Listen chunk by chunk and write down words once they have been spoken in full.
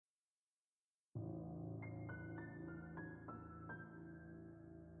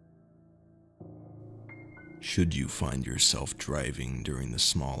Should you find yourself driving during the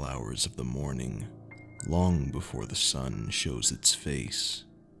small hours of the morning, long before the sun shows its face,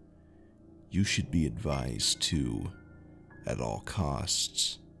 you should be advised to, at all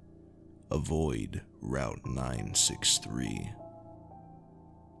costs, avoid Route 963.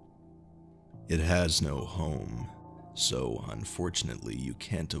 It has no home, so unfortunately you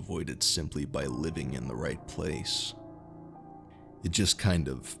can't avoid it simply by living in the right place. It just kind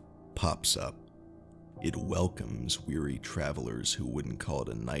of pops up. It welcomes weary travelers who wouldn't call it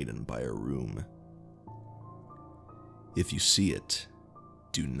a night and buy a room. If you see it,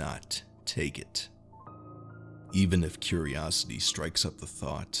 do not take it. Even if curiosity strikes up the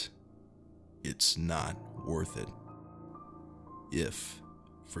thought, it's not worth it. If,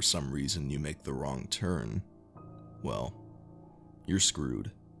 for some reason, you make the wrong turn, well, you're screwed.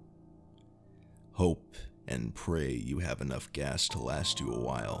 Hope and pray you have enough gas to last you a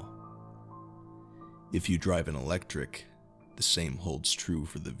while. If you drive an electric, the same holds true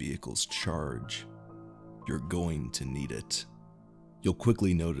for the vehicle's charge. You're going to need it. You'll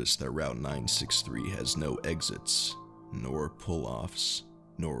quickly notice that Route 963 has no exits, nor pull-offs,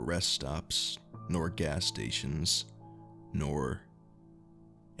 nor rest stops, nor gas stations, nor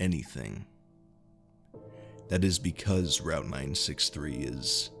anything. That is because Route 963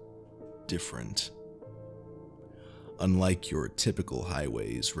 is different. Unlike your typical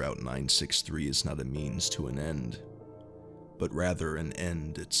highways, Route 963 is not a means to an end, but rather an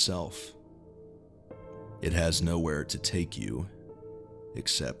end itself. It has nowhere to take you,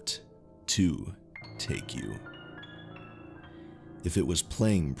 except to take you. If it was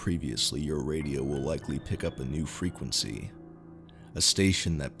playing previously, your radio will likely pick up a new frequency, a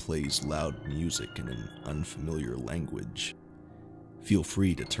station that plays loud music in an unfamiliar language. Feel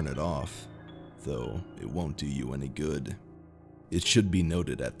free to turn it off, though it won't do you any good. It should be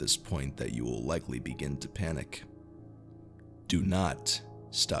noted at this point that you will likely begin to panic. Do not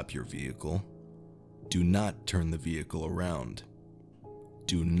stop your vehicle. Do not turn the vehicle around.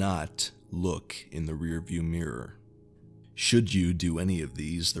 Do not look in the rearview mirror. Should you do any of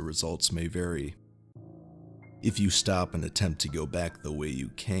these, the results may vary. If you stop and attempt to go back the way you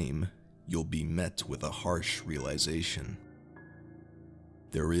came, you'll be met with a harsh realization.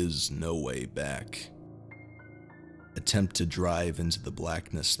 There is no way back. Attempt to drive into the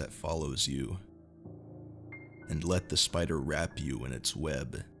blackness that follows you, and let the spider wrap you in its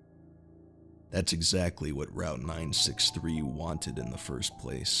web. That's exactly what Route 963 wanted in the first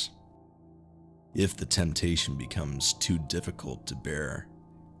place. If the temptation becomes too difficult to bear,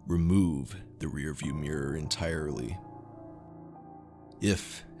 remove the rearview mirror entirely.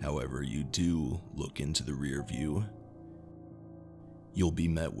 If, however, you do look into the rearview, you'll be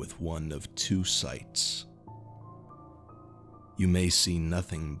met with one of two sights. You may see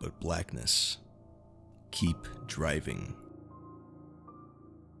nothing but blackness. Keep driving.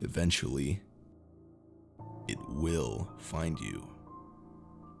 Eventually, it will find you.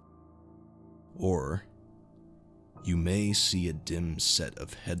 Or, you may see a dim set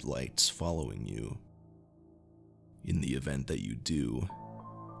of headlights following you. In the event that you do,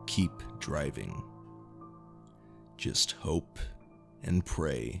 keep driving. Just hope and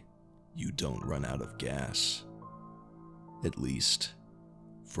pray you don't run out of gas. At least,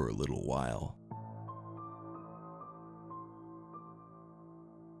 for a little while.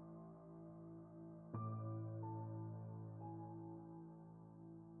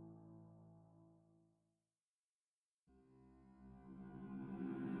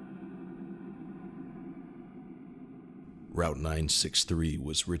 Route 963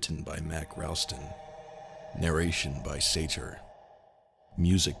 was written by Ralston. Narration by Satyr.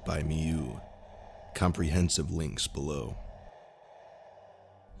 Music by Miu. Comprehensive links below.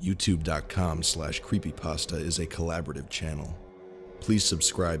 YouTube.com/Creepypasta is a collaborative channel. Please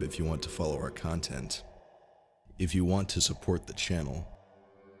subscribe if you want to follow our content. If you want to support the channel,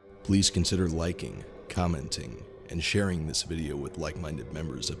 please consider liking, commenting, and sharing this video with like-minded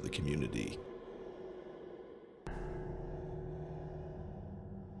members of the community.